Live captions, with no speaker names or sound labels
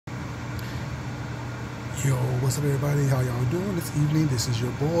Yo, what's up everybody? How y'all doing this evening? This is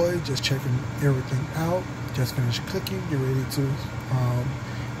your boy, just checking everything out. Just finished cooking, get ready to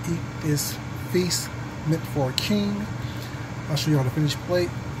eat this feast meant for a king. I'll show y'all the finished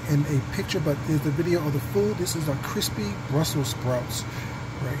plate in a picture, but there's the video of the food. This is our crispy Brussels sprouts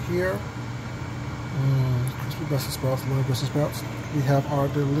right here. Crispy Brussels sprouts, love Brussels sprouts. We have our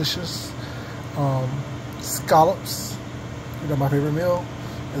delicious scallops. You know, my favorite meal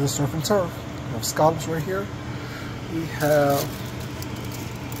is a surf and turf. We have scallops right here. We have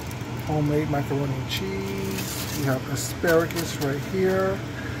homemade macaroni and cheese. We have asparagus right here.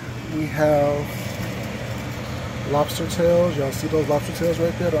 We have lobster tails. Y'all see those lobster tails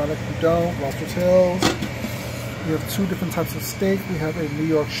right there? Don't let them down. Lobster tails. We have two different types of steak. We have a New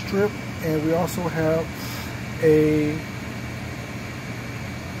York strip, and we also have a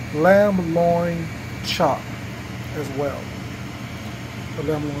lamb loin chop as well. The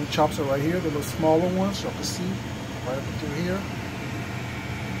lamb loin chops are right here, the little smaller ones, y'all can see right up through here.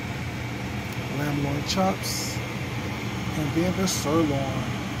 Lamb loin chops. And then the sirloin.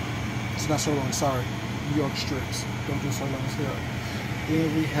 It's not sirloin, sorry. New York strips. Don't do sirloins here.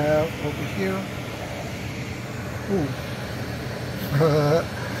 Then we have over here.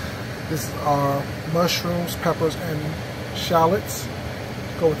 This is our mushrooms, peppers, and shallots.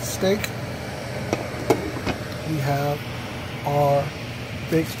 Go with the steak. We have our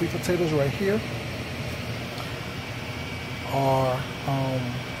baked sweet potatoes right here. Our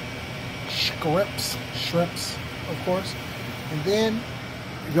shrimps, of course. And then,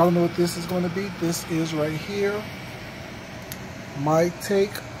 if y'all know what this is going to be, this is right here my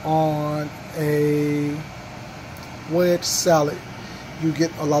take on a wedge salad. You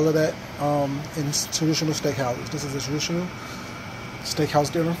get a lot of that in traditional steakhouses. This is a traditional steakhouse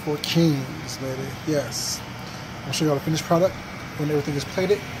dinner for kings, baby. Yes. I'll show y'all the finished product when everything is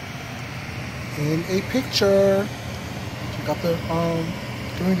plated in a picture. Check out the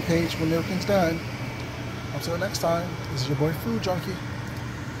community page when everything's done. Until next time, this is your boy Food Junkie.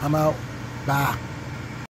 I'm out. Bye.